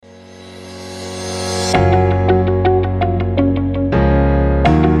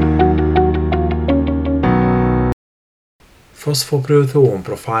phosphoproteome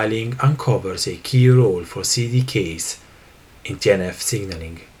profiling uncovers a key role for CDKs in TNF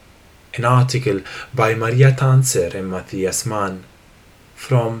signaling. An article by Maria Tanzer and Matthias Mann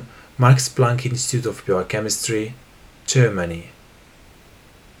from Max Planck Institute of Biochemistry, Germany.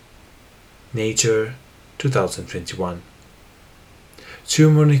 Nature, 2021.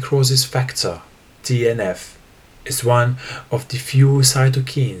 Tumor necrosis factor, TNF, is one of the few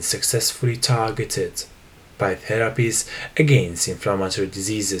cytokines successfully targeted by therapies against inflammatory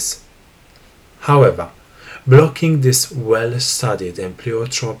diseases. However, blocking this well-studied and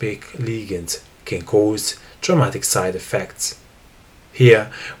pleiotropic ligand can cause dramatic side effects.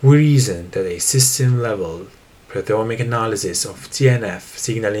 Here, we reason that a system-level proteomic analysis of TNF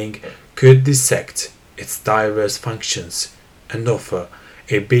signaling could dissect its diverse functions and offer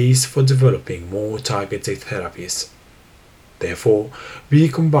a base for developing more targeted therapies. Therefore, we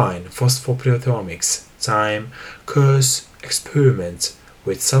combine phosphoproteomics, time, course experiments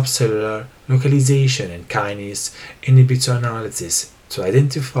with subcellular localization and kinase inhibitor analysis to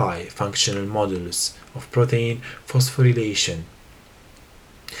identify functional modules of protein phosphorylation.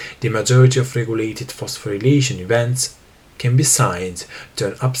 The majority of regulated phosphorylation events can be signed to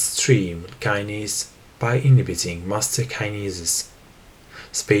an upstream kinase by inhibiting master kinases.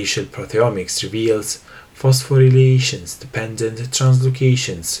 Spatial proteomics reveals phosphorylation-dependent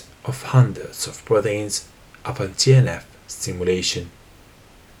translocations of hundreds of proteins upon TNF stimulation.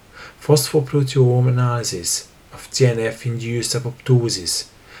 Phosphoproteome analysis of TNF-induced apoptosis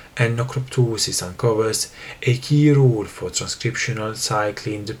and necroptosis uncovers a key role for transcriptional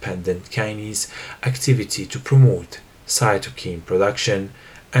cyclin-dependent kinase activity to promote cytokine production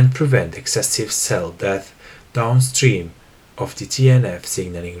and prevent excessive cell death downstream of the TNF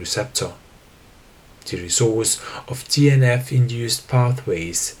signaling receptor. The resource of TNF-induced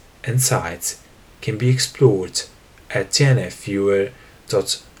pathways and sites can be explored at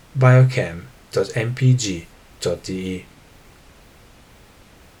tnfviewer.biochem.mpg.de.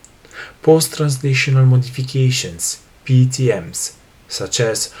 Post-translational modifications, PTMs, such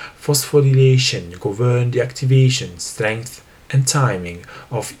as phosphorylation govern the activation, strength, and timing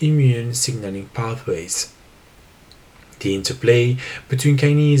of immune signaling pathways. The interplay between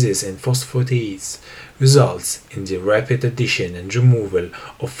kinases and phosphatases results in the rapid addition and removal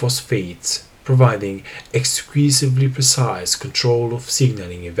of phosphates, providing exquisitely precise control of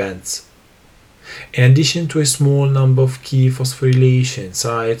signaling events. In addition to a small number of key phosphorylation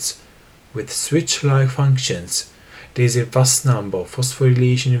sites with switch-like functions, there is a vast number of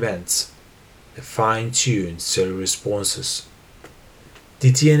phosphorylation events that fine-tune cell responses.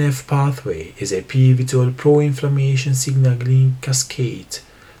 The TNF pathway is a pivotal pro-inflammation signaling cascade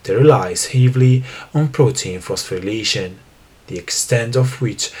that relies heavily on protein phosphorylation, the extent of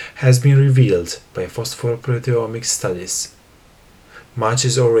which has been revealed by phosphoproteomic studies. Much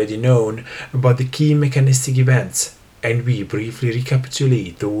is already known about the key mechanistic events, and we briefly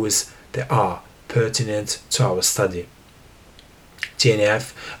recapitulate those that are pertinent to our study.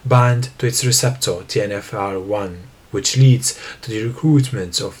 TNF bind to its receptor TNFR1, which leads to the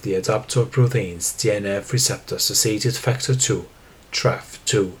recruitment of the adaptor proteins TNF receptor-associated factor 2,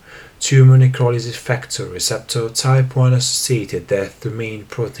 TREF2, tumor necrolysis factor receptor type 1 associated death domain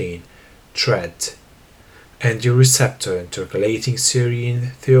protein, TRED, and the receptor intercalating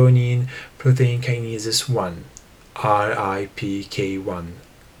serine threonine protein kinases 1, RIPK1,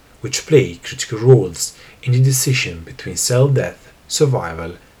 which play critical roles in the decision between cell death,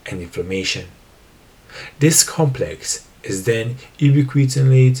 survival, and inflammation. This complex is then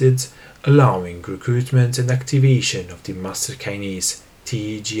ubiquitinated, allowing recruitment and activation of the master kinase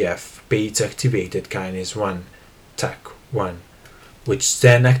TGF beta-activated kinase 1, TAC1, which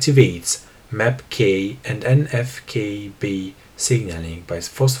then activates MAPK and NFKB signaling by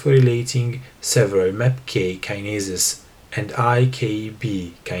phosphorylating several MAPK kinases and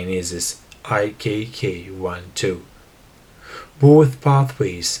IKB kinases IKK1-2. Both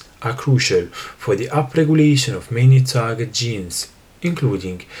pathways are crucial for the upregulation of many target genes,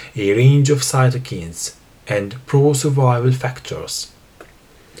 including a range of cytokines and pro-survival factors.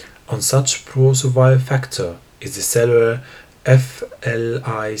 On such pro-survival factor is the cellular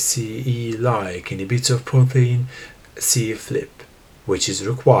FLICE-like inhibitor protein c-Flip, which is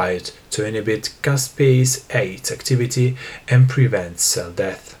required to inhibit caspase-8 activity and prevent cell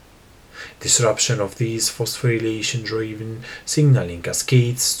death. Disruption of these phosphorylation-driven signaling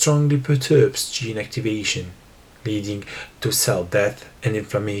cascades strongly perturbs gene activation, leading to cell death and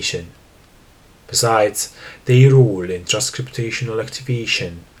inflammation. Besides their role in transcriptional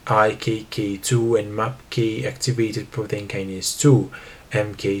activation, IKK2 and MAPK activated protein kinase 2,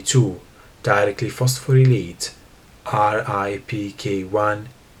 MK2, directly phosphorylate RIPK1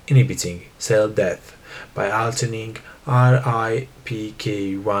 inhibiting cell death by altering RIPK1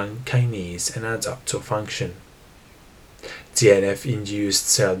 kinase and adaptor function. TNF-induced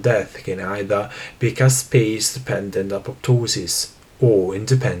cell death can either be caspase-dependent apoptosis or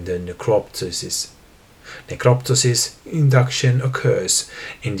independent necroptosis. Necroptosis induction occurs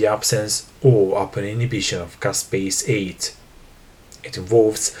in the absence or upon inhibition of caspase 8. It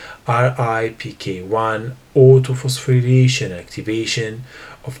involves RIPK1 autophosphorylation activation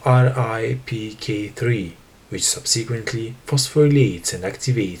of RIPK3, which subsequently phosphorylates and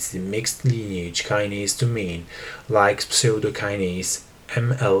activates the mixed lineage kinase domain like pseudokinase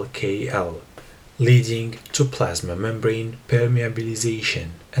MLKL, leading to plasma membrane permeabilization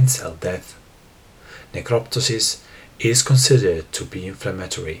and cell death. Necroptosis is considered to be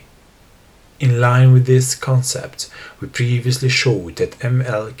inflammatory. In line with this concept, we previously showed that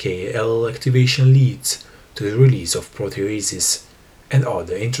MLKL activation leads to the release of proteases and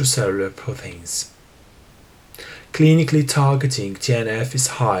other intracellular proteins. Clinically targeting TNF is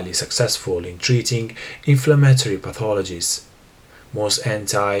highly successful in treating inflammatory pathologies. Most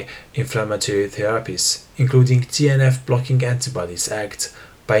anti-inflammatory therapies, including TNF-blocking antibodies, act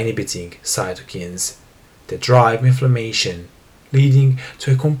by inhibiting cytokines that drive inflammation, leading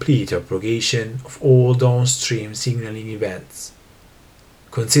to a complete abrogation of all downstream signaling events.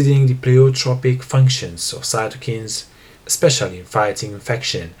 Considering the pleiotropic functions of cytokines, especially in fighting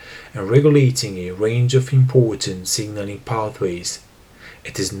infection and regulating a range of important signaling pathways,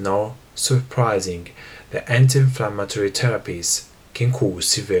 it is not surprising that anti-inflammatory therapies can cause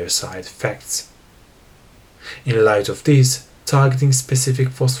severe side effects. In light of this, targeting specific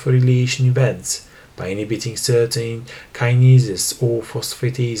phosphorylation events by inhibiting certain kinases or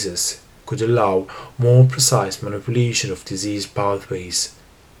phosphatases could allow more precise manipulation of disease pathways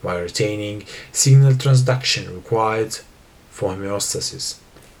while retaining signal transduction required for homeostasis.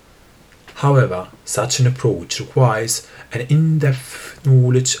 However, such an approach requires an in-depth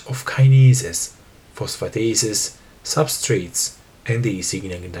knowledge of kinases, phosphatases, substrates, and their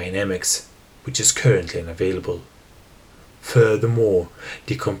signaling dynamics, which is currently unavailable. Furthermore,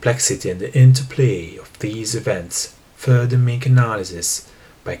 the complexity and the interplay of these events further make analysis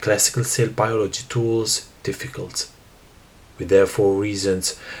by classical cell biology tools difficult. We therefore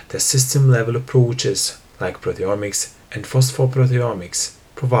reasoned that system-level approaches like proteomics and phosphoproteomics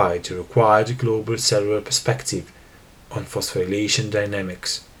provide the required global cellular perspective on phosphorylation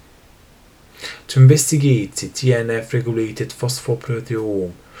dynamics. To investigate the TNF-regulated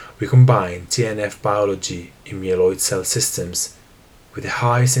phosphoproteome, we combine TNF biology in myeloid cell systems with a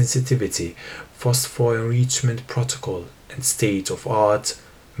high-sensitivity phosphoenrichment protocol and state-of-art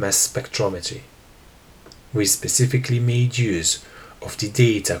mass spectrometry. We specifically made use of the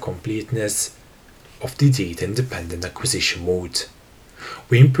data completeness of the data-independent acquisition mode.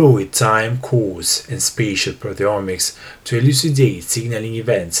 We employed time course and spatial proteomics to elucidate signaling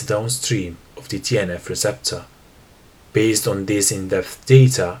events downstream of the TNF receptor. Based on this in-depth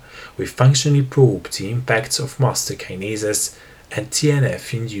data, we functionally probed the impacts of master kinases and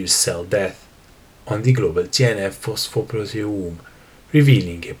TNF-induced cell death on the global TNF phosphoproteome,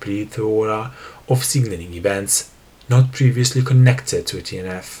 revealing a plethora of signaling events not previously connected to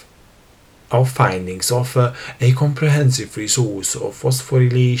TNF. Our findings offer a comprehensive resource of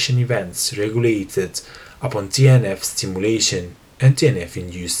phosphorylation events regulated upon TNF stimulation and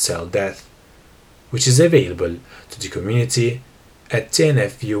TNF-induced cell death, which is available to the community at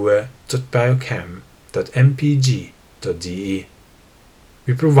tnfviewer.biochem.mpg.de.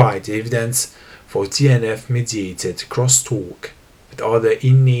 We provide evidence for TNF-mediated crosstalk with other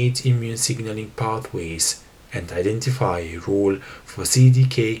innate immune signaling pathways and identify a role for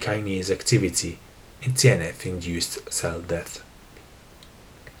CDK kinase activity in TNF-induced cell death.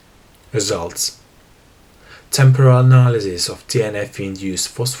 Results: temporal analysis of TNF-induced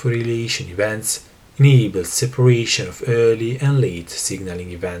phosphorylation events enables separation of early and late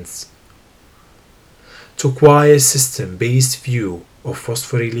signaling events. To acquire a system-based view of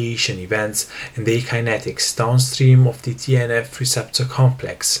phosphorylation events and their kinetics downstream of the TNF receptor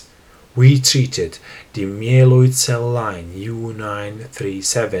complex, we treated the myeloid cell line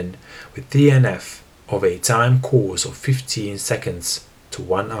U937 with TNF over a time course of 15 seconds to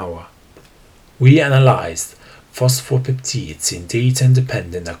 1 hour. We analyzed phosphopeptides in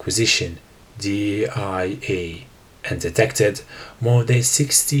data-independent acquisition DIA and detected more than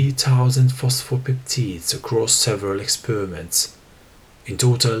 60,000 phosphopeptides across several experiments. In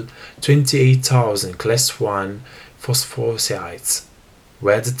total, 28,000 class 1 phosphosides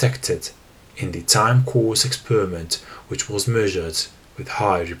were detected in the time course experiment, which was measured with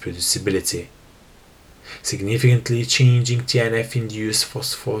high reproducibility. Significantly changing TNF-induced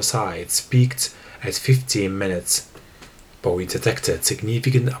phosphorocytes peaked at 15 minutes, but we detected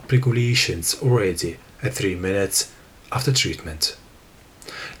significant upregulations already at 3 minutes after treatment.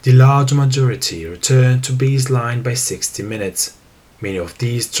 The large majority returned to baseline by 60 minutes. Many of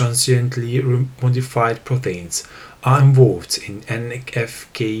these transiently modified proteins are involved in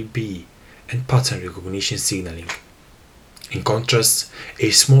NF-κB and pattern recognition signaling. In contrast, a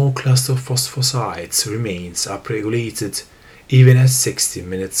small cluster of phosphocytes remains upregulated even at 60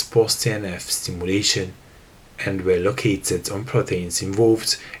 minutes post-TNF stimulation and were located on proteins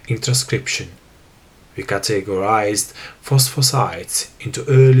involved in transcription. We categorized phosphocytes into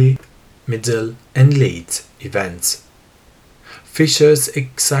early, middle, and late events. Fisher's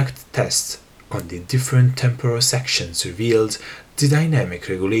exact test on the different temporal sections revealed the dynamic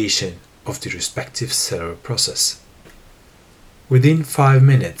regulation of the respective cellular process. Within 5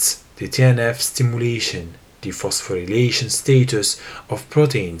 minutes, the TNF stimulation, the phosphorylation status of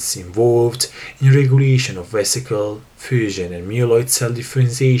proteins involved in regulation of vesicle fusion and myeloid cell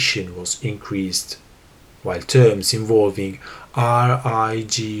differentiation was increased, while terms involving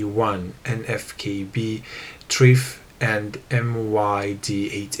RIG1, NF-κB, TRIF, and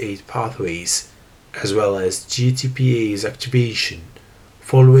MYD88 pathways, as well as GTPase activation,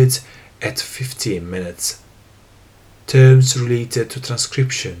 followed at 15 minutes. Terms related to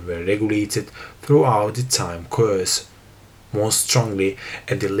transcription were regulated throughout the time course, most strongly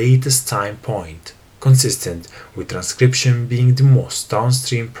at the latest time point, consistent with transcription being the most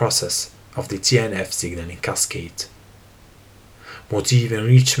downstream process of the TNF signaling cascade. Motif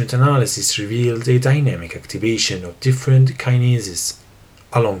enrichment analysis revealed a dynamic activation of different kinases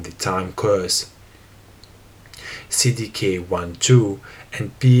along the time course. CDK12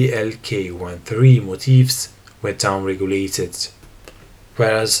 and PLK13 motifs were downregulated,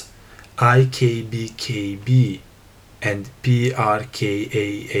 whereas IKBKB and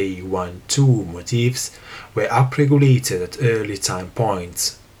PRKAA12 motifs were upregulated at early time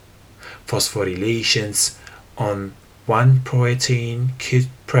points. Phosphorylations on one protein could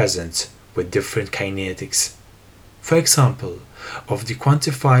present with different kinetics. For example, of the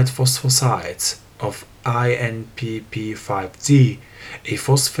quantified phosphocytes of INPP5D, a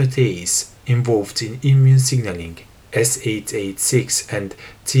phosphatase involved in immune signaling S886 and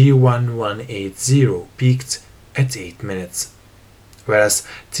T1180 peaked at 8 minutes, whereas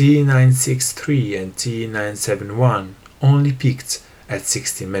T963 and T971 only peaked at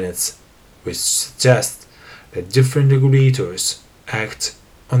 60 minutes, which suggests that different regulators act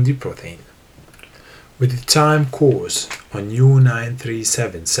on the protein. With the time course on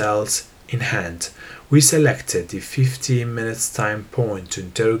U937 cells in hand, we selected the 15 minutes time point to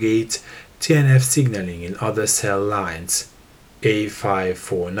interrogate TNF signaling in other cell lines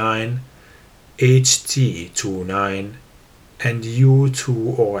A549, HT29, and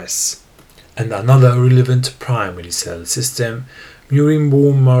U2OS, and another relevant primary cell system, murine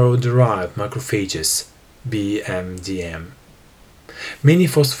bone marrow derived macrophages, BMDM. Many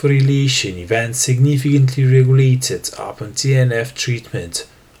phosphorylation events significantly regulated upon TNF treatment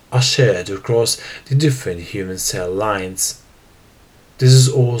are shared across the different human cell lines. This is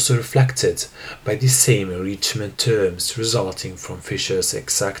also reflected by the same enrichment terms resulting from Fisher's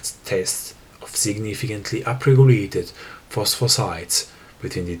exact test of significantly upregulated phosphocytes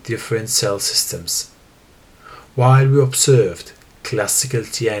within the different cell systems. While we observed classical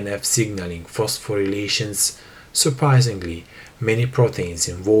TNF signaling phosphorylations, surprisingly, many proteins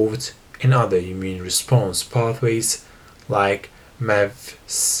involved in other immune response pathways like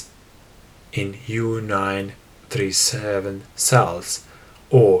MEVs in U937 cells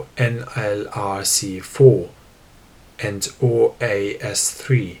or NLRC4 and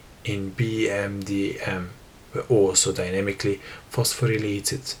OAS3 in BMDM were also dynamically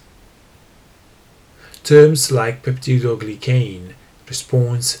phosphorylated. Terms like peptidoglycan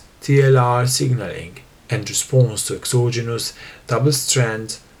response, TLR signaling, and response to exogenous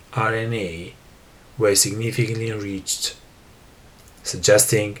double-strand RNA were significantly enriched,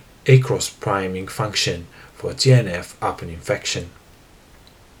 suggesting a cross-priming function for TNF upon infection.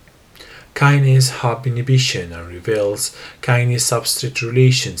 Kinase hub inhibition reveals kinase-substrate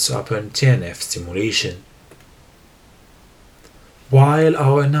relations upon TNF stimulation. While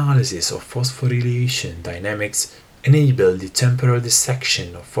our analysis of phosphorylation dynamics enabled the temporal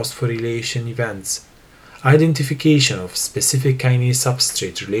dissection of phosphorylation events, identification of specific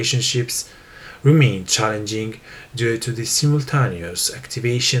kinase-substrate relationships remained challenging due to the simultaneous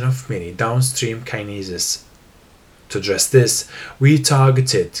activation of many downstream kinases. To address this, we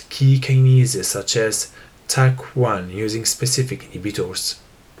targeted key kinases such as TAC1 using specific inhibitors.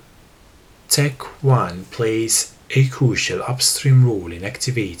 TEC1 plays a crucial upstream role in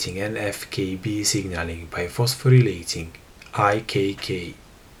activating NF-κB signaling by phosphorylating IKK.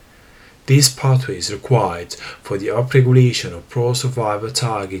 This pathway is required for the upregulation of pro-survival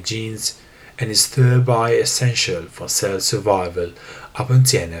target genes and is thereby essential for cell survival upon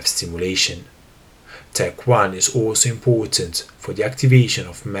TNF stimulation. TEC1 is also important for the activation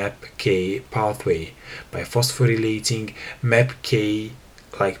of MAPK pathway by phosphorylating MAPK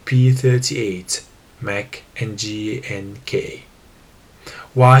like P38, MEK, and GNK.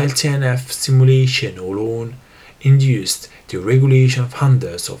 While TNF stimulation alone induced the regulation of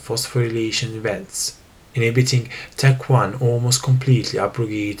hundreds of phosphorylation events, inhibiting TEC1 almost completely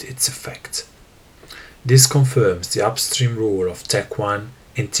abrogates its effect. This confirms the upstream role of TEC1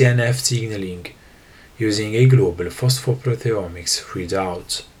 in TNF signaling using a global phosphoproteomics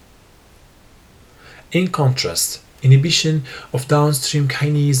readout. In contrast, inhibition of downstream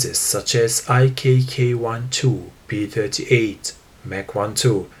kinases such as IKK12, P38,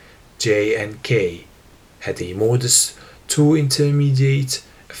 MEK12, J and K had a modest to intermediate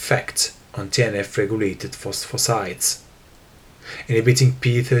effect on TNF-regulated phosphocytes. Inhibiting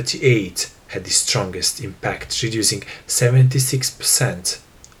P38 had the strongest impact, reducing 76%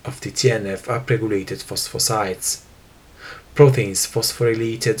 of the TNF upregulated phosphocytes. Proteins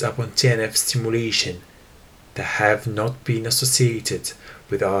phosphorylated upon TNF stimulation that have not been associated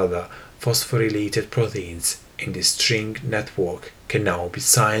with other phosphorylated proteins in the string network can now be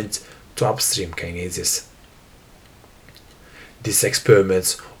signed to upstream kinases. These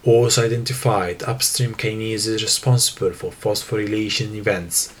experiments also identified upstream kinases responsible for phosphorylation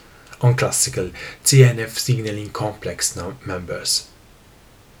events on classical TNF signaling complex members.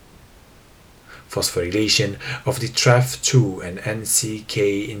 Phosphorylation of the TREF2 and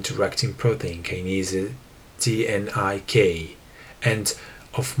NCK interacting protein kinase TNIK and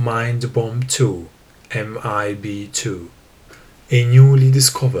of MindBomb2 MIB2, a newly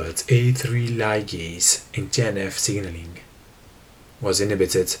discovered A3 ligase in TNF signaling, was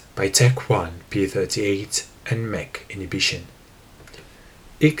inhibited by TEC1, P38, and MEK inhibition.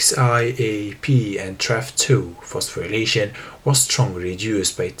 XIAP and TREF2 phosphorylation was strongly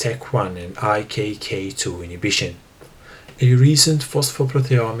reduced by TEC1 and IKK2 inhibition. A recent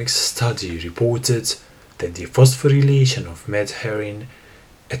phosphoproteomics study reported that the phosphorylation of medherin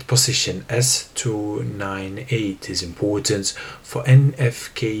at position S298 is important for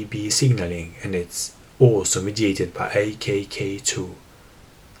NF-κB signaling, and it's also mediated by IKK2.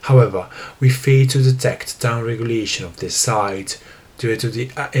 However, we fail to detect downregulation of this site due to the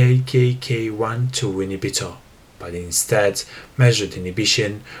IKK12 inhibitor, but instead measured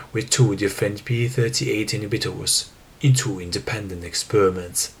inhibition with two different P38 inhibitors in two independent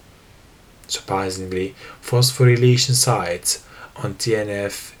experiments. Surprisingly, phosphorylation sites on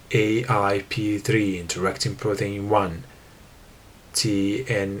TNF AIP3 interacting protein 1,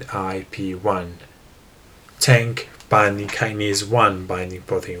 TNIP1, TANK binding kinase 1 binding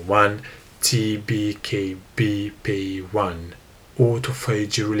protein 1, TBKBP1,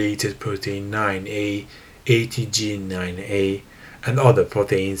 autophagy-related protein 9A, ATG9A, and other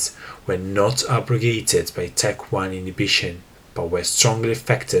proteins were not abrogated by TEC1 inhibition, but were strongly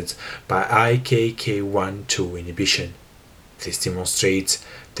affected by IKK12 inhibition. This demonstrates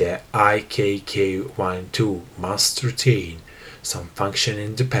that IKK12 must retain some function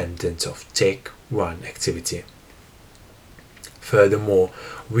independent of TEC1 activity. Furthermore,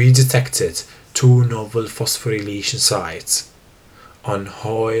 we detected two novel phosphorylation sites on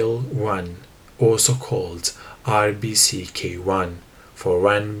HOIL1, also called RBCK1 for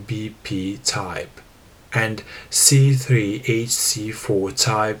 1BP type, and C3HC4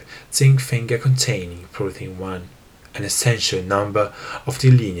 type zinc finger containing protein 1, an essential number of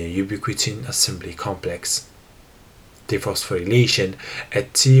the linear ubiquitin assembly complex. The phosphorylation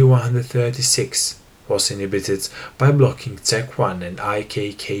at T136 was inhibited by blocking TEC1 and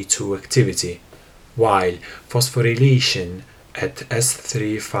IKK2 activity, while phosphorylation at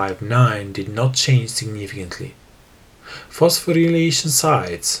S359 did not change significantly. Phosphorylation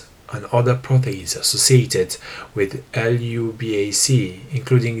sites and other proteins associated with LUBAC,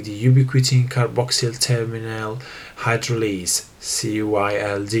 including the ubiquitin carboxyl terminal hydrolase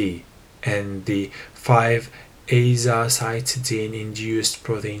CYLD and the 5-azacitidine-induced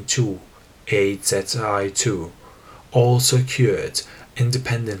protein 2 AZI2, also occurred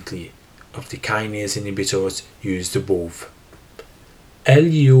independently of the kinase inhibitors used above.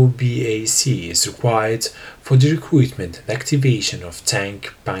 LUBAC is required for the recruitment and activation of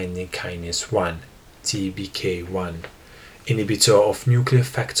TANK binding kinase 1, TBK1, inhibitor of nuclear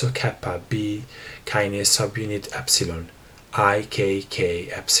factor kappa B kinase subunit epsilon, IKK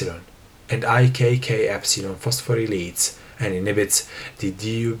epsilon, and IKK epsilon phosphorylates and inhibits the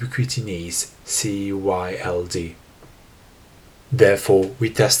deubiquitinase CYLD. Therefore, we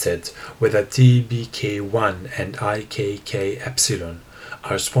tested whether TBK1 and IKK epsilon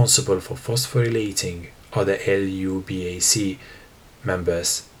are responsible for phosphorylating other LUBAC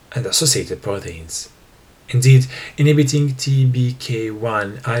members and associated proteins. Indeed, inhibiting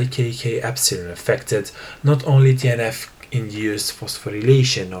TBK1 IKK epsilon affected not only TNF-induced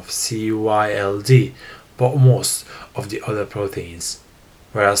phosphorylation of CYLD, but most of the other proteins,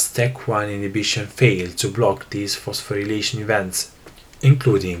 whereas TEC1 inhibition failed to block these phosphorylation events,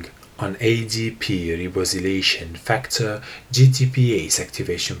 including on ADP ribosylation factor GTPase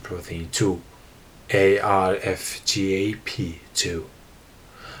activation protein 2, ARFGAP2,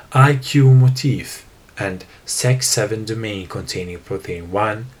 IQ motif, and SEC7 domain containing protein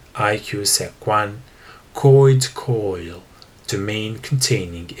 1, IQ-SEC1, COID coil domain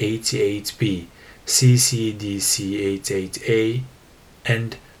containing 88B, CCDC88A,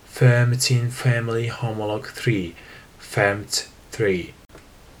 and fermitin family homolog 3, FERMT3.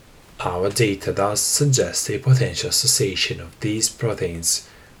 Our data thus suggests a potential association of these proteins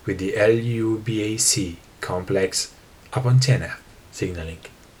with the LUBAC complex upon TNF signaling.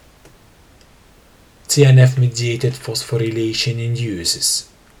 TNF-mediated phosphorylation induces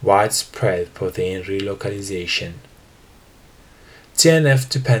widespread protein relocalization.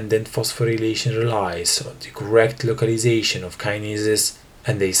 TNF-dependent phosphorylation relies on the correct localization of kinases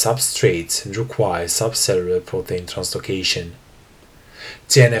and their substrates and requires subcellular protein translocation.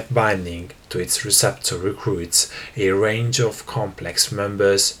 TNF binding to its receptor recruits a range of complex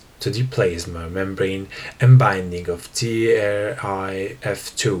members to the plasma membrane and binding of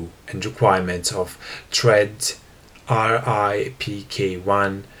TRIF2 and requirement of TRED,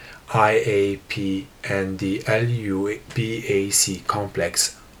 RIPK1, IAP and the LUBAC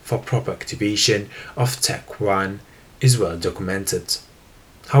complex for proper activation of TEC1 is well documented.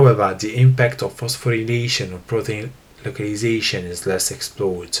 However, the impact of phosphorylation on protein localization is less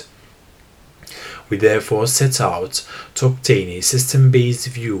explored. We therefore set out to obtain a system-based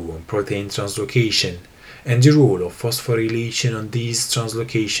view on protein translocation and the role of phosphorylation on these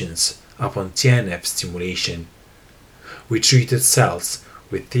translocations upon TNF stimulation. We treated cells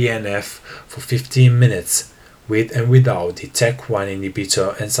with TNF for 15 minutes with and without the TEC1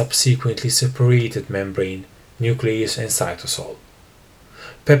 inhibitor and subsequently separated membrane, nucleus and cytosol.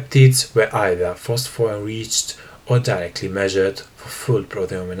 Peptides were either phosphor-enriched or directly measured for full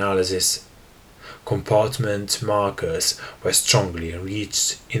proteome analysis. Compartment markers were strongly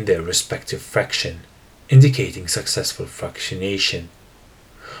enriched in their respective fraction, indicating successful fractionation.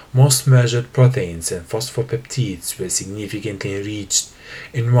 Most measured proteins and phosphopeptides were significantly enriched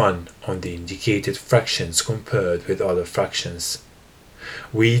in one on the indicated fractions compared with other fractions.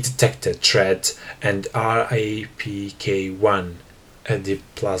 We detected TRED and RAPK1 at the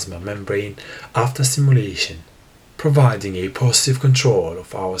plasma membrane after simulation, providing a positive control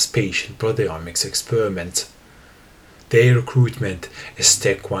of our spatial proteomics experiment. Their recruitment is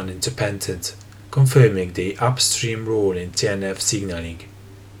TEC1 independent, confirming the upstream role in TNF signaling.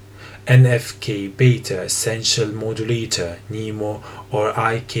 NFK beta essential modulator NEMO or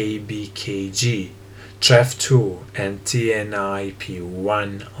IKBKG, TREF2 and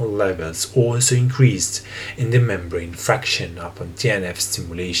TNIP1 levels also increased in the membrane fraction upon TNF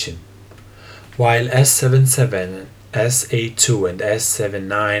stimulation. While S77, SA2 and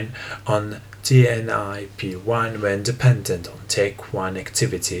S79 on TNIP1 were independent on TEC1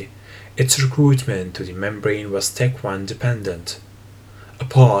 activity, its recruitment to the membrane was TEC1 dependent.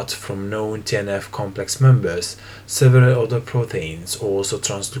 Apart from known TNF complex members, several other proteins also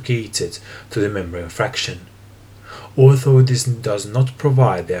translocated to the membrane fraction. Although this does not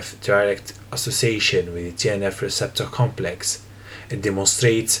provide a direct association with the TNF receptor complex, it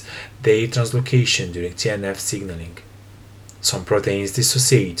demonstrates their translocation during TNF signaling. Some proteins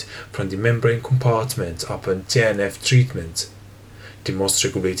dissociate from the membrane compartment upon TNF treatment. The most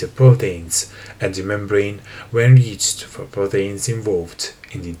regulated proteins at the membrane were enriched for proteins involved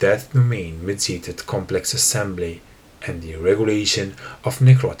in the death domain mediated complex assembly and the regulation of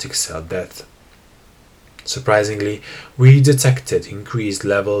necrotic cell death. Surprisingly, we detected increased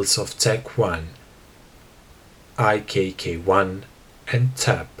levels of TEC1, IKK1, and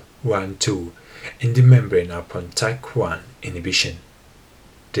TAP1-2 in the membrane upon TEC1 inhibition.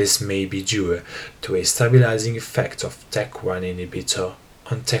 This may be due to a stabilizing effect of TEC1 inhibitor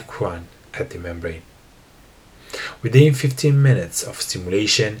on TEC1 at the membrane. Within 15 minutes of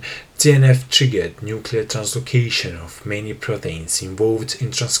stimulation, TNF triggered nuclear translocation of many proteins involved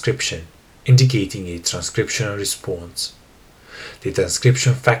in transcription, indicating a transcriptional response. The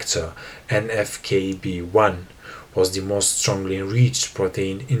transcription factor NFKB1 was the most strongly enriched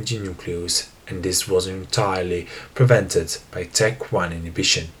protein in the nucleus, and this was entirely prevented by TEC1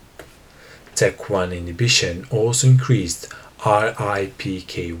 inhibition. TEC1 inhibition also increased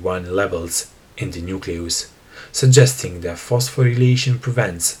RIPK1 levels in the nucleus, suggesting that phosphorylation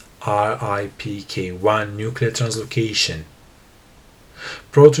prevents RIPK1 nuclear translocation.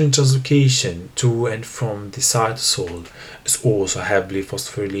 Protein translocation to and from the cytosol is also heavily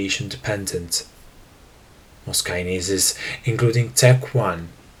phosphorylation dependent. Most kinases, including TEC1,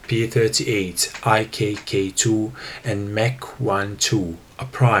 P38, IKK2, and MEK1/2, are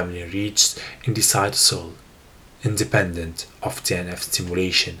primarily reached in the cytosol, independent of TNF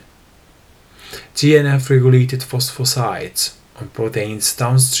stimulation. TNF-regulated phosphosides on proteins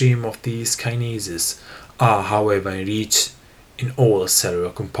downstream of these kinases are, however, enriched in all cellular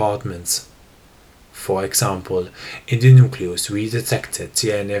compartments. For example, in the nucleus we detected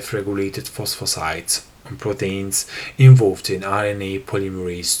TNF-regulated phosphosides on proteins involved in RNA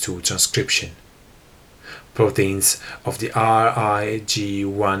polymerase II transcription. Proteins of the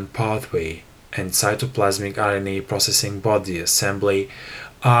RIG1 pathway and cytoplasmic RNA processing body assembly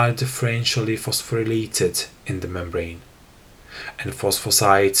are differentially phosphorylated in the membrane, and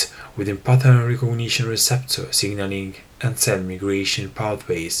phosphosides within pattern recognition receptor signaling and cell migration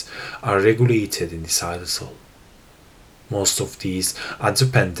pathways are regulated in the cytosol. Most of these are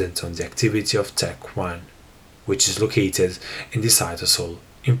dependent on the activity of TEC1, which is located in the cytosol,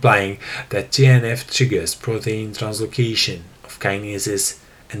 implying that TNF triggers protein translocation of kinases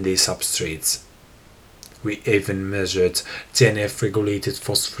and their substrates. We even measured TNF-regulated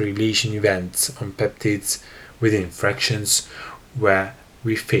phosphorylation events on peptides within fractions where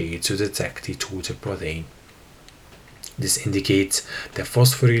we failed to detect the total protein. This indicates that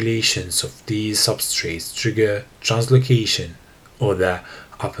phosphorylations of these substrates trigger translocation, or that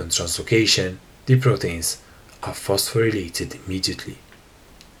upon translocation, the proteins are phosphorylated immediately.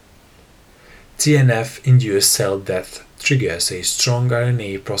 TNF-induced cell death triggers a strong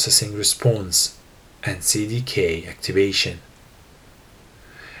RNA processing response and CDK activation.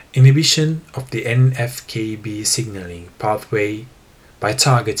 Inhibition of the NFKB signaling pathway by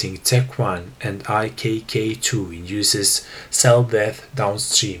targeting TEC1 and IKK2 induces cell death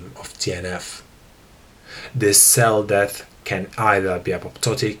downstream of TNF. This cell death can either be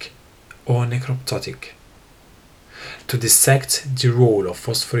apoptotic or necroptotic. To dissect the role of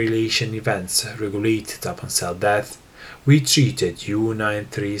phosphorylation events regulated upon cell death, we treated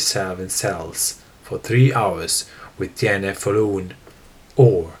U937 cells for 3 hours with TNF alone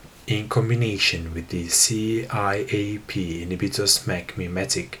or in combination with the CIAP inhibitor SMAC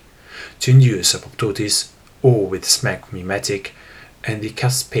mimetic to induce apoptosis, or with SMAC mimetic and the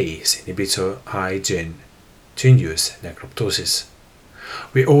caspase inhibitor IGIN to induce necroptosis.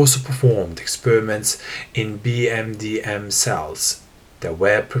 We also performed experiments in BMDM cells that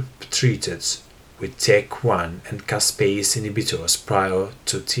were treated with TEC1 and caspase inhibitors prior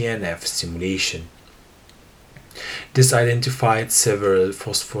to TNF stimulation. This identified several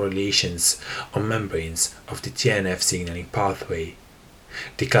phosphorylations on membranes of the TNF signaling pathway.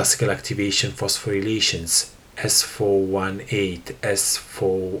 The classical activation phosphorylations S418,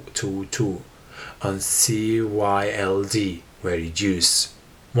 S422 on CYLD were reduced,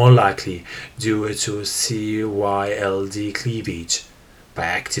 more likely due to CYLD cleavage by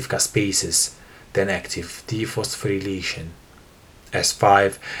active caspases than active dephosphorylation.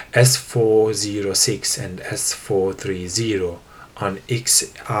 S5, S406 and S430 on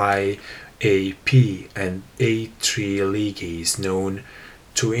XIAP and A3 ligase known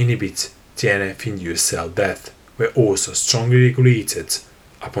to inhibit TNF-induced cell death were also strongly regulated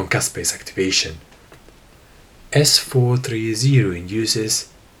upon caspase activation. S430 induces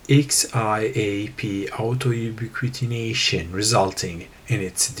XIAP autoubiquitination, resulting in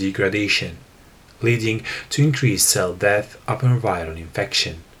its degradation, leading to increased cell death upon viral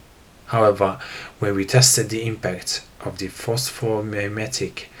infection. However, when we tested the impact of the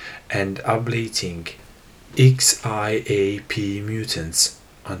phosphomimetic and ablating XIAP mutants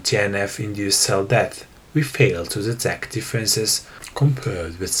on TNF-induced cell death, we failed to detect differences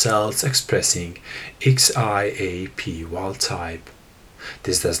compared with cells expressing XIAP wild type.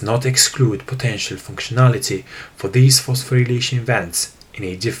 This does not exclude potential functionality for these phosphorylation events in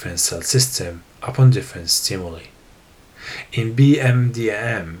a different cell system upon different stimuli. In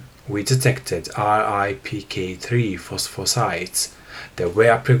BMDM, we detected RIPK3 phosphosides that were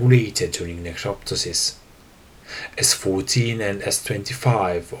upregulated during necroptosis. S14 and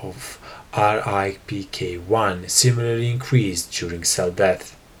S25 of RIPK1 similarly increased during cell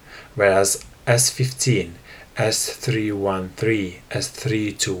death, whereas S15 S313,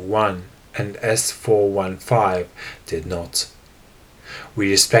 S321, and S415 did not. With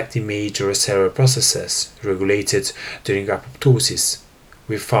respect to major cellular processes regulated during apoptosis,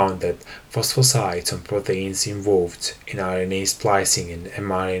 we found that phosphosides and proteins involved in RNA splicing and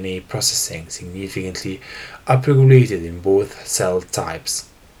mRNA processing significantly upregulated in both cell types.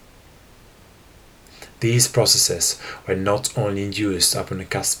 These processes were not only induced upon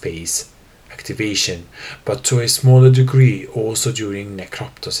caspase activation, but to a smaller degree also during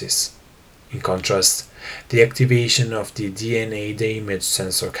necroptosis. In contrast, the activation of the DNA damage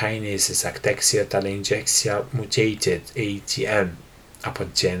sensor kinases ataxia-telangiectasia mutated ATM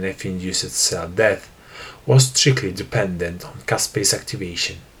upon TNF-induced cell death was strictly dependent on caspase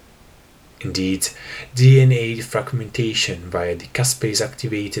activation. Indeed, DNA fragmentation via the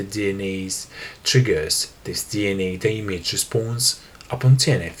caspase-activated DNase triggers this DNA damage response upon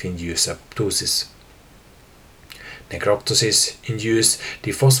TNF-induced apoptosis. Necroptosis induced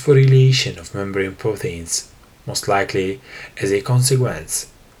the phosphorylation of membrane proteins, most likely as a consequence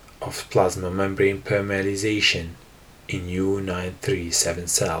of plasma membrane permeabilization in U937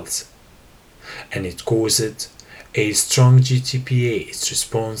 cells, and it caused a strong GTPase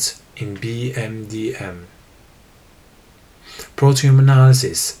response in BMDM. Proteome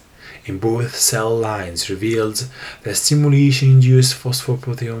analysis in both cell lines revealed that stimulation-induced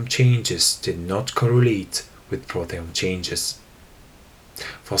phosphoproteome changes did not correlate with proteome changes.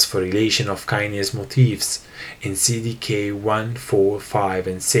 Phosphorylation of kinase motifs in CDK1, 4, 5,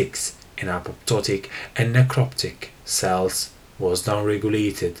 and 6 in apoptotic and necroptic cells was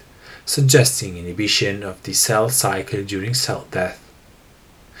downregulated, suggesting inhibition of the cell cycle during cell death.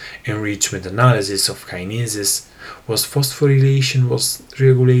 Enrichment analysis of kinases was phosphorylation was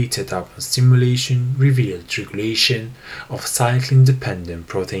regulated upon stimulation revealed regulation of cyclin-dependent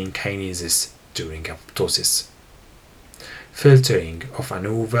protein kinases during apoptosis. Filtering of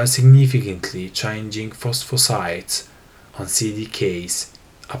ANOVA significantly changing phosphosides on CDKs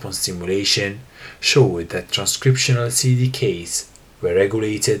upon stimulation showed that transcriptional CDKs were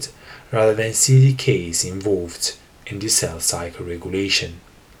regulated rather than CDKs involved in the cell cycle regulation.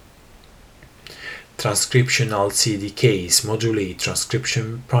 Transcriptional CDKs modulate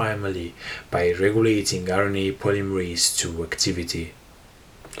transcription primarily by regulating RNA polymerase II activity.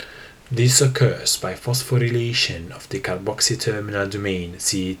 This occurs by phosphorylation of the carboxy terminal domain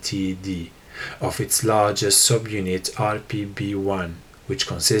CTD of its largest subunit RPB1, which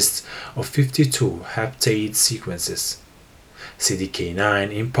consists of 52 heptade sequences.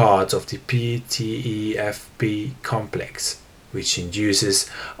 CDK9 in part of the PTEFP complex, which induces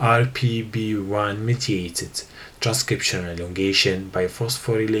RPB1-mediated transcriptional elongation by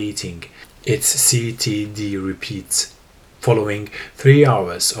phosphorylating its CTD repeats. Following 3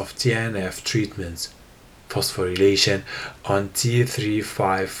 hours of TNF treatment, phosphorylation on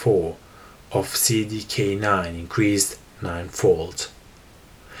T354 of CDK9 increased 9-fold.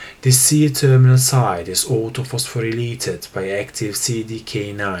 This C-terminal site is autophosphorylated by active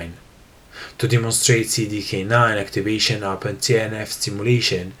CDK9. To demonstrate CDK9 activation upon TNF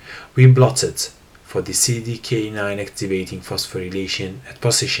stimulation, we blotted for the CDK9 activating phosphorylation at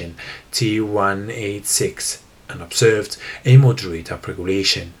position T186 and observed a moderate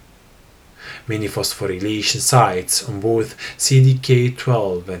upregulation. Many phosphorylation sites on both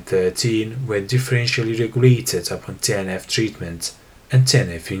CDK12 and 13 were differentially regulated upon TNF treatment and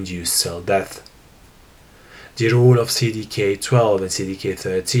TNF-induced cell death. The role of CDK12 and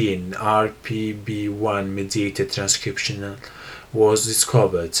CDK13 in RPB1-mediated transcription was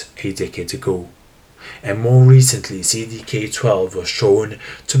discovered a decade ago, and more recently CDK12 was shown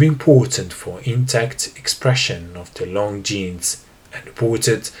to be important for intact expression of the lung genes and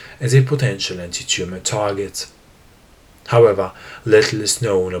reported as a potential anti-tumor target. However, little is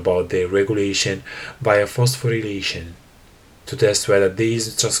known about their regulation via phosphorylation. To test whether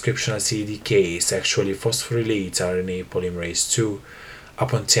these transcriptional CDKs actually phosphorylate RNA polymerase II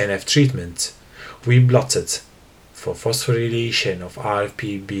upon TNF treatment, we blotted for phosphorylation of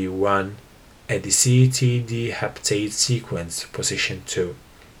RPB1 at the CTD heptade sequence position 2.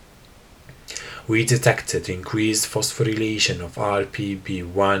 We detected increased phosphorylation of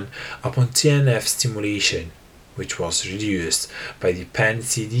RPB1 upon TNF stimulation, which was reduced by the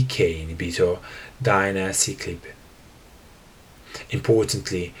pan-CDK inhibitor dinaciclib.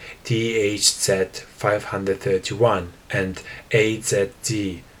 Importantly, THZ531 and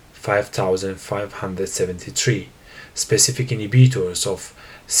AZD5573, specific inhibitors of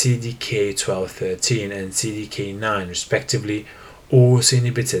CDK12-13 and CDK9 respectively, also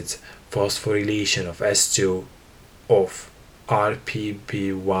inhibited phosphorylation of S2 of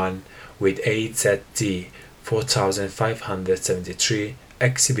RPB1 with AZD 4573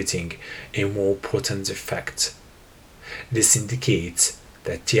 exhibiting a more potent effect. This indicates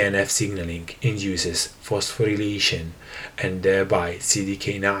that TNF signaling induces phosphorylation and thereby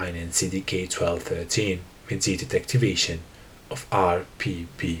CDK9 and CDK12-13 mediated activation of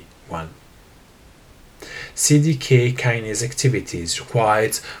RPP1. CDK kinase activity is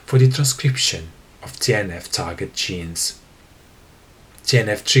required for the transcription of TNF target genes.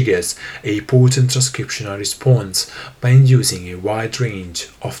 TNF triggers a potent transcriptional response by inducing a wide range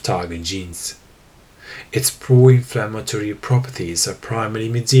of target genes. Its pro-inflammatory properties are primarily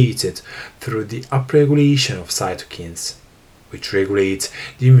mediated through the upregulation of cytokines, which regulate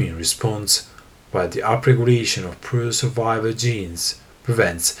the immune response, while the upregulation of pro-survival genes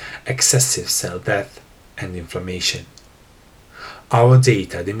prevents excessive cell death and inflammation. Our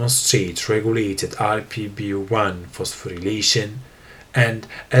data demonstrate regulated RPB1 phosphorylation, and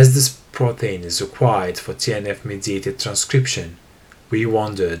as this protein is required for TNF-mediated transcription, we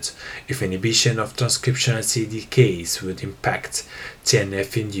wondered if inhibition of transcriptional CDKs would impact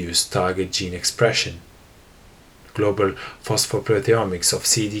TNF-induced target gene expression. Global phosphoproteomics of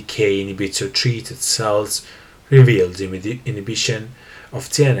CDK inhibitor-treated cells revealed the inhibition of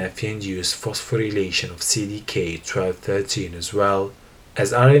TNF-induced phosphorylation of CDK12-13 as well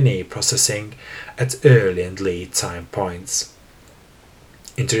as RNA processing at early and late time points.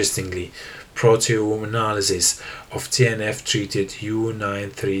 Interestingly, proteome analysis of TNF-treated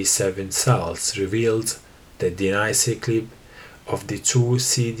U937 cells revealed that the nice-cyclic of the two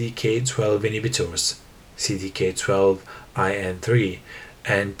CDK12 inhibitors, CDK12IN3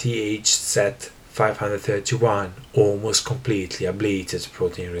 and THZ531, almost completely ablated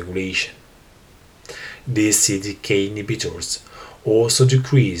protein regulation. These CDK inhibitors also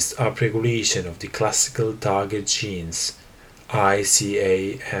decreased upregulation of the classical target genes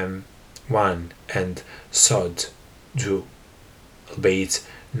ICAM1 and SOD2, albeit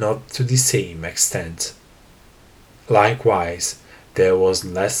not to the same extent. Likewise, there was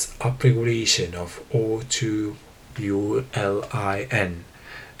less upregulation of O2ULIN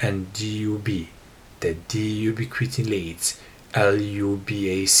and DUB that deubiquitinates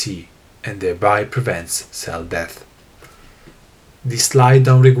LUBAC and thereby prevents cell death. The slide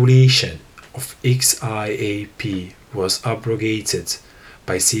down regulation of XIAP was abrogated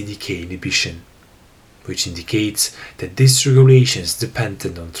by CDK inhibition, which indicates that this regulation is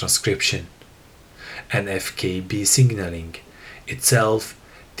dependent on transcription, and FKB signaling, itself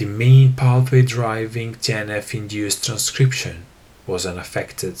the main pathway driving TNF-induced transcription, was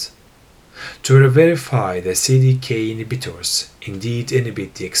unaffected. To verify that CDK inhibitors indeed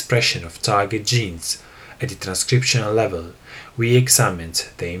inhibit the expression of target genes at the transcriptional level, we examined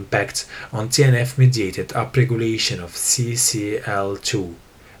the impact on TNF-mediated upregulation of CCL2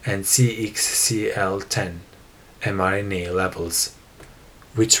 and CXCL10 mRNA levels,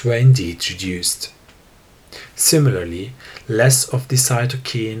 which were indeed reduced. Similarly, less of the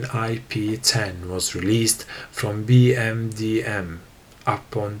cytokine IP10 was released from BMDM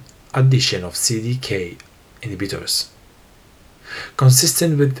upon addition of CDK inhibitors.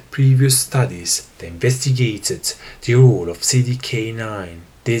 Consistent with previous studies that investigated the role of CDK9,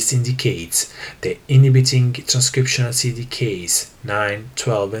 this indicates that inhibiting transcriptional CDKs 9,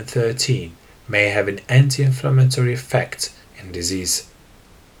 12, and 13 may have an anti-inflammatory effect in disease.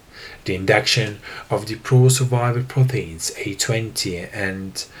 The induction of the pro-survival proteins A20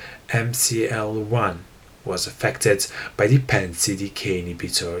 and MCL1 was affected by the pan-CDK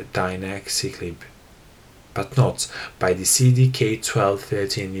inhibitor dinaciclib, but not by the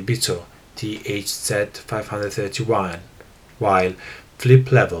CDK12-13 inhibitor THZ531, while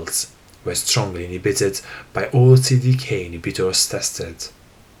FLIP levels were strongly inhibited by all CDK inhibitors tested.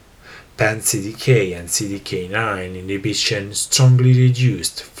 Pan-CDK and CDK9 inhibition strongly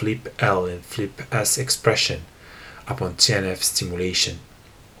reduced FLIP-L and FLIP-S expression upon TNF stimulation,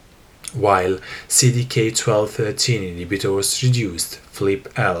 while CDK12-13 inhibitors reduced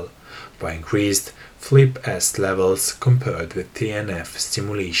FLIP-L but increased FLIP-S levels compared with TNF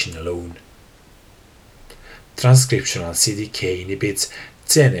stimulation alone. Transcriptional CDK inhibits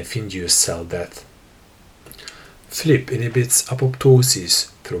TNF-induced cell death. FLIP inhibits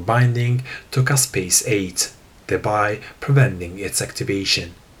apoptosis through binding to caspase 8, thereby preventing its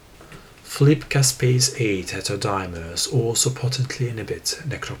activation. FLIP caspase 8 heterodimers also potently inhibit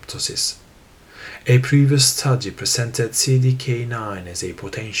necroptosis. A previous study presented CDK9 as a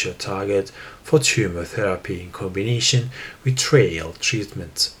potential target for tumor therapy in combination with trial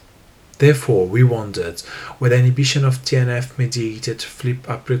treatment. Therefore, we wondered whether inhibition of TNF-mediated FLIP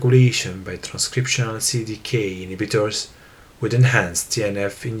upregulation by transcriptional CDK inhibitors would enhance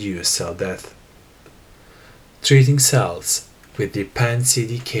TNF-induced cell death. Treating cells with the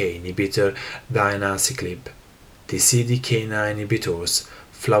pan-CDK inhibitor dinaciclib, the CDK9 inhibitors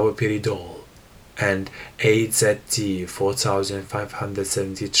flavopiridol, and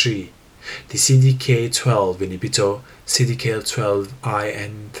AZD4573, the CDK12 inhibitor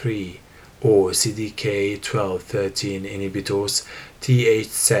CDK12IN3 or CDK1213 inhibitors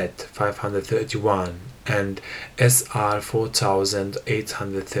THZ531 and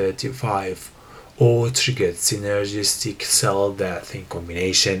SR4835 all triggered synergistic cell death in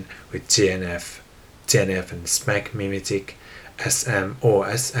combination with TNF and SMAC mimetic SM or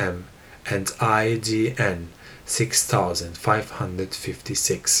SM and IDN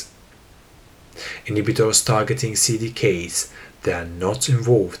 6556. Inhibitors targeting CDKs that are not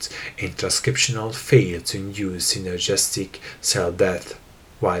involved in transcriptional fail to induce synergistic cell death,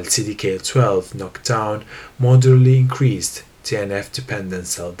 while CDK12 knockdown moderately increased TNF-dependent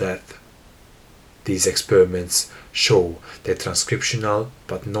cell death. These experiments show that transcriptional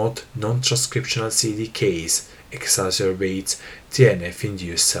but not non-transcriptional CDKs exacerbate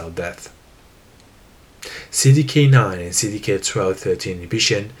TNF-induced cell death. CDK9 and CDK12-13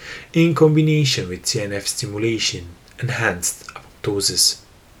 inhibition in combination with TNF stimulation enhanced apoptosis,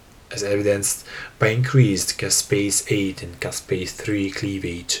 as evidenced by increased caspase-8 and caspase-3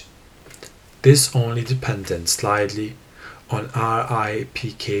 cleavage. This only depended slightly on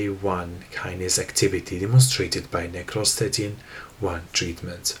RIPK1 kinase activity demonstrated by necrostatin-1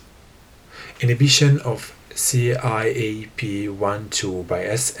 treatment. Inhibition of CIAP1-2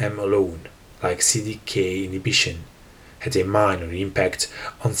 by SM alone, like CDK inhibition, had a minor impact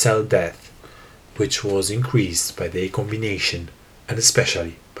on cell death, which was increased by the combination and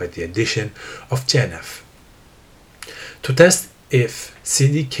especially by the addition of TNF. To test if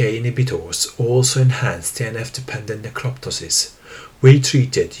CDK inhibitors also enhance TNF-dependent necroptosis, we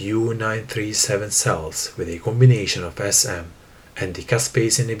treated U937 cells with a combination of SM and the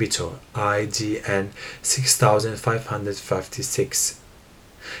caspase inhibitor IDN 6556.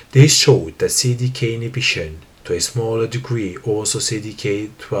 They showed that CDK inhibition, to a smaller degree also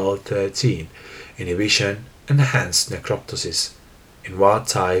CDK12-13 inhibition, enhanced necroptosis in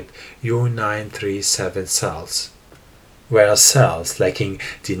wild-type U937 cells, whereas cells lacking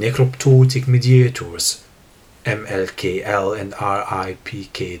the necroptotic mediators MLKL and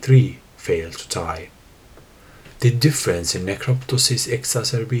RIPK3 failed to die. The difference in necroptosis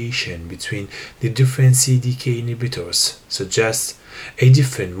exacerbation between the different CDK inhibitors suggests a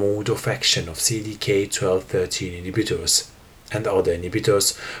different mode of action of CDK12-13 inhibitors and other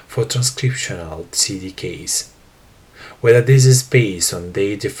inhibitors for transcriptional CDKs. Whether this is based on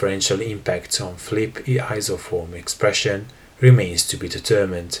their differential impact on FLIP isoform expression remains to be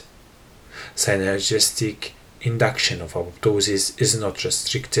determined. Synergistic induction of apoptosis is not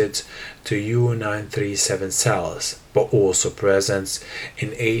restricted to U937 cells, but also present in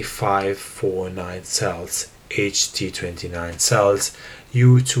A549 cells, HT29 cells,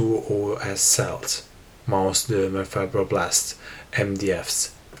 U2OS cells, mouse dermal fibroblasts,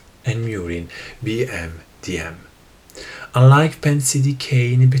 MDFs, and murine BMDM. Unlike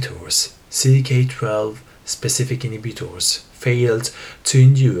pan-CDK inhibitors, CDK12 specific inhibitors failed to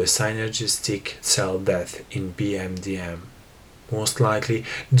induce synergistic cell death in BMDM, most likely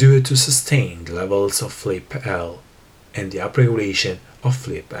due to sustained levels of FLIP-L and the upregulation of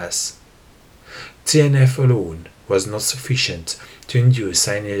FLIP-S. TNF alone was not sufficient to induce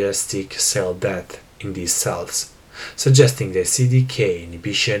synergistic cell death in these cells, suggesting that CDK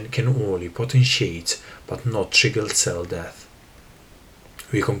inhibition can only potentiate but not trigger cell death.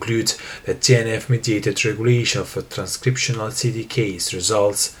 We conclude that TNF-mediated regulation of transcriptional CDKs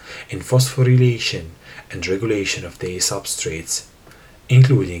results in phosphorylation and regulation of their substrates,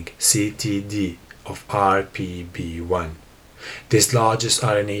 including CTD of RPB1. This largest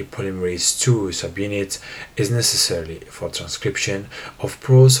RNA polymerase II subunit is necessary for transcription of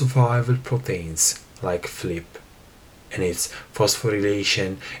pro-survival proteins like FLIP, and its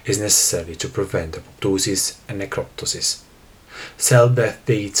phosphorylation is necessary to prevent apoptosis and necroptosis. Cell death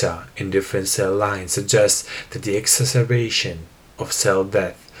data in different cell lines suggests that the exacerbation of cell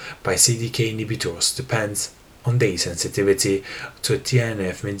death by CDK inhibitors depends on their sensitivity to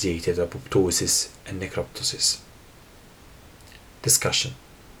TNF-mediated apoptosis and necroptosis. Discussion.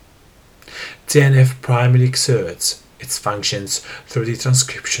 TNF primarily exerts its functions through the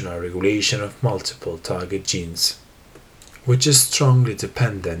transcriptional regulation of multiple target genes, which is strongly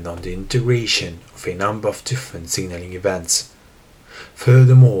dependent on the integration of a number of different signaling events.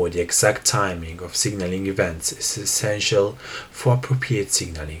 Furthermore, the exact timing of signaling events is essential for appropriate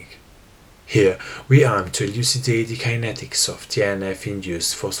signaling. Here we aim to elucidate the kinetics of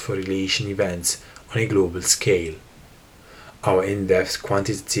TNF-induced phosphorylation events on a global scale. Our in-depth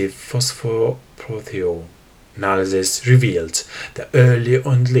quantitative phosphoproteome analysis revealed that early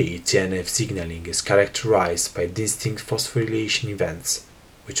and late TNF signaling is characterized by distinct phosphorylation events,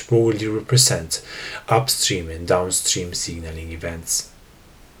 which broadly represent upstream and downstream signaling events.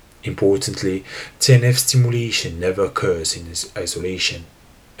 Importantly, TNF stimulation never occurs in isolation,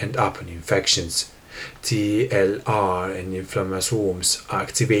 and upon infections, TLR and inflammasomes are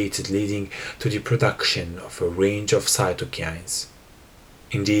activated, leading to the production of a range of cytokines.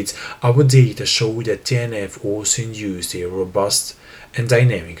 Indeed, our data show that TNF also induced a robust and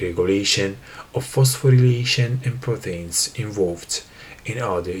dynamic regulation of phosphorylation and proteins involved in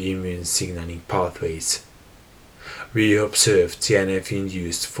other immune signaling pathways. We observed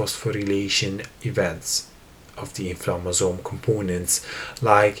TNF-induced phosphorylation events of the inflammasome components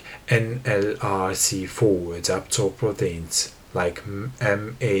like NLRC4 adaptor proteins like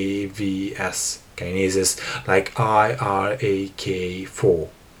MAVS kinases like IRAK4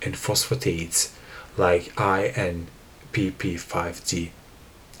 and phosphatases like INPP5D,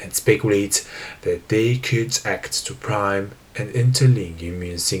 and speculate that they could act to prime and interlink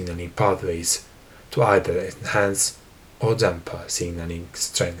immune signaling pathways to either enhance or damper signaling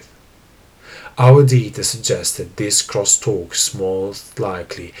strength. Our data suggests that this crosstalk is most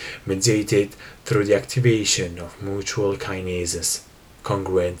likely mediated through the activation of mutual kinases,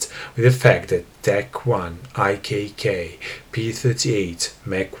 congruent with the fact that TEC1, IKK, P38,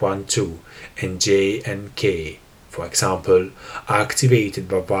 MEK12, and J and K, for example, are activated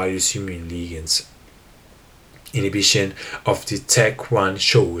by various immune ligands. Inhibition of the TEC1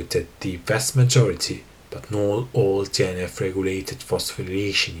 showed that the vast majority, but not all TNF-regulated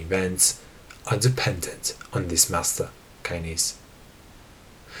phosphorylation events are dependent on this master kinase.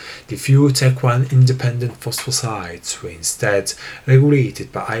 The few TEC1 independent phosphosides were instead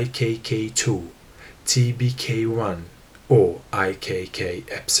regulated by IKK2, TBK1, or IKK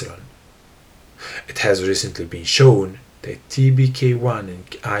epsilon. It has recently been shown that TBK1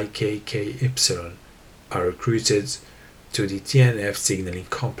 and IKK epsilon are recruited to the TNF signaling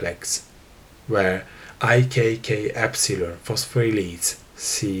complex, where IKK epsilon phosphorylates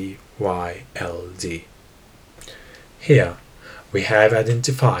CYLD. Here, we have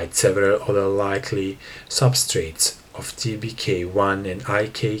identified several other likely substrates of TBK1 and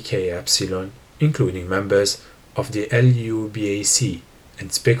IKK epsilon, including members of the LUBAC,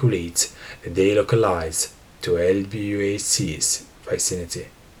 and speculate that they localize to LBUAC's vicinity.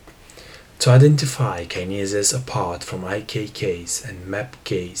 To identify kinases apart from IKKs and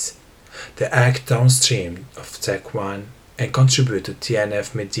MAPKs that act downstream of TEC1 and contribute to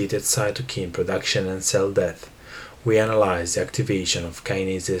TNF-mediated cytokine production and cell death, we analyze the activation of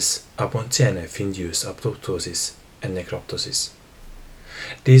kinases upon TNF-induced apoptosis and necroptosis.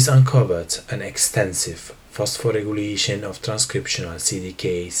 This uncovered an extensive phosphorregulation of transcriptional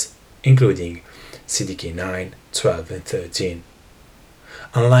CDKs, including CDK9, 12, and 13.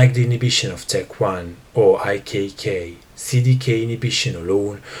 Unlike the inhibition of TEC1 or IKK, CDK inhibition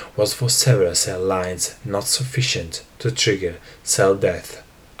alone was for several cell lines not sufficient to trigger cell death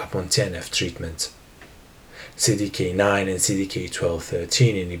upon TNF treatment. CDK9 and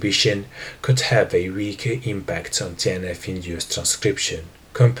CDK12-13 inhibition could have a weaker impact on TNF-induced transcription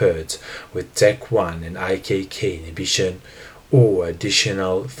compared with TEC1 and IKK inhibition, or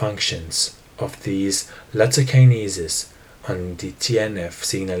additional functions of these latter kinases on the TNF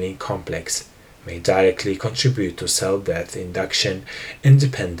signaling complex may directly contribute to cell death induction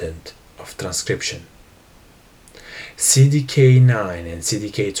independent of transcription. CDK9 and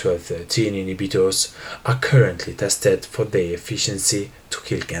CDK12-13 inhibitors are currently tested for their efficiency to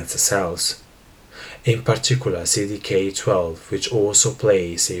kill cancer cells. In particular, CDK12, which also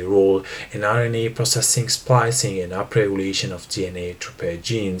plays a role in RNA processing, splicing, and upregulation of DNA repair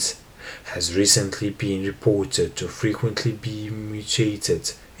genes, has recently been reported to frequently be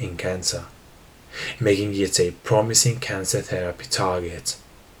mutated in cancer, making it a promising cancer therapy target.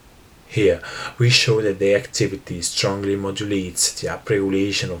 Here, we show that their activity strongly modulates the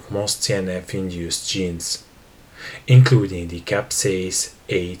upregulation of most TNF-induced genes, including the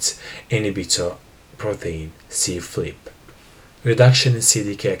capsase-8 inhibitor protein C-flip. Reduction in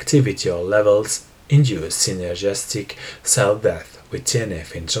CDK activity or levels induce synergistic cell death with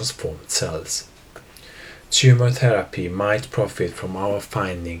TNF in transformed cells. Tumor therapy might profit from our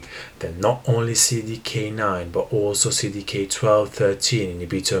finding that not only CDK9 but also CDK12-13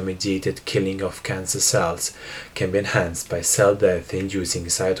 inhibitor-mediated killing of cancer cells can be enhanced by cell death-inducing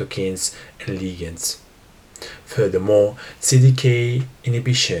cytokines and ligands. Furthermore, CDK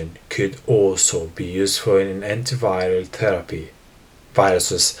inhibition could also be useful in antiviral therapy.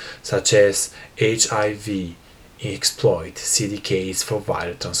 Viruses such as HIV exploit CDKs for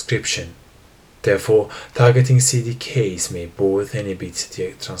viral transcription. Therefore, targeting CDKs may both inhibit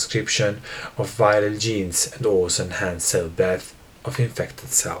the transcription of viral genes and also enhance cell death of infected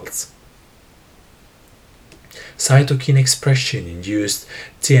cells. Cytokine expression-induced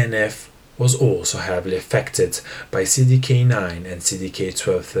TNF was also heavily affected by CDK9 and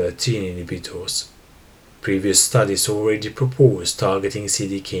CDK12/13 inhibitors. Previous studies already proposed targeting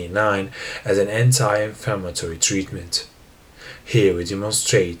CDK9 as an anti-inflammatory treatment. Here we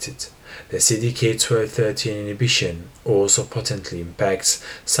demonstrated that CDK12/13 inhibition also potently impacts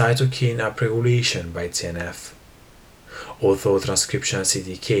cytokine upregulation by TNF. Although transcriptional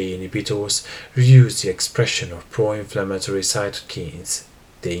CDK inhibitors reduce the expression of pro-inflammatory cytokines,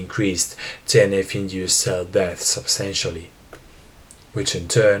 they increased TNF-induced cell death substantially, which in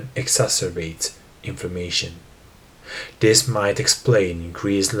turn exacerbates inflammation. This might explain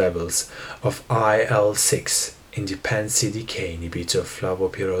increased levels of IL-6 independent CDK inhibitor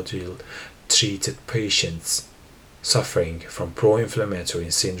flavopiridine treated patients suffering from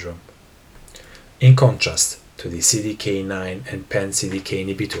pro-inflammatory syndrome. In contrast to the CDK9 and pan-CDK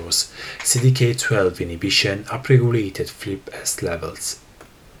inhibitors, CDK12 inhibition upregulated FLIP-S levels.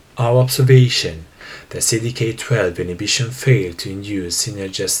 Our observation that CDK12 inhibition failed to induce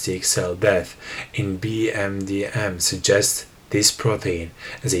synergistic cell death in BMDM suggests this protein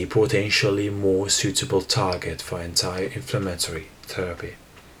as a potentially more suitable target for anti-inflammatory therapy.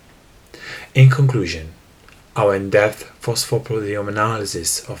 In conclusion, our in-depth phosphoproteome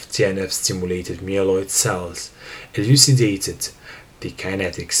analysis of TNF-stimulated myeloid cells elucidated the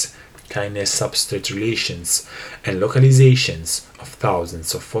kinetics, kinase-substrate relations, and localizations of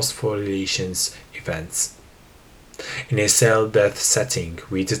thousands of phosphorylation events. In a cell death setting,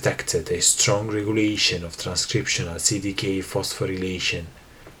 we detected a strong regulation of transcriptional CDK phosphorylation,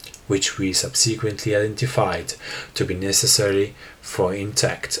 which we subsequently identified to be necessary for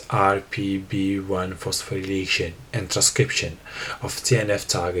intact RPB1 phosphorylation and transcription of TNF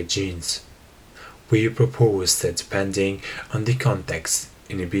target genes. We proposed that depending on the context,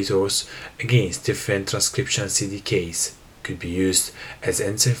 inhibitors against different transcription CDKs could be used as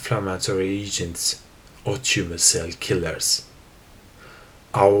anti-inflammatory agents or tumor cell killers.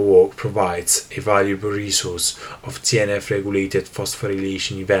 Our work provides a valuable resource of TNF-regulated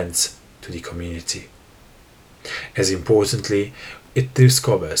phosphorylation events to the community. As importantly, it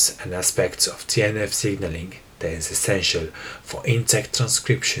discovers an aspect of TNF signaling that is essential for intact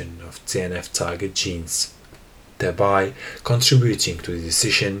transcription of TNF target genes, thereby contributing to the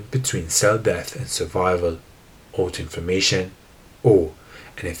decision between cell death and survival, autoinflammation, or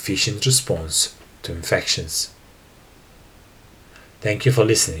an efficient response to infections. Thank you for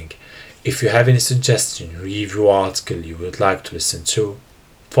listening. If you have any suggestion, review article you would like to listen to,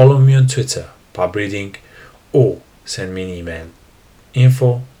 follow me on Twitter, pubreading, or send me an email,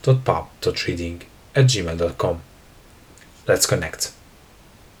 info.pub.reading@gmail.com. Let's connect.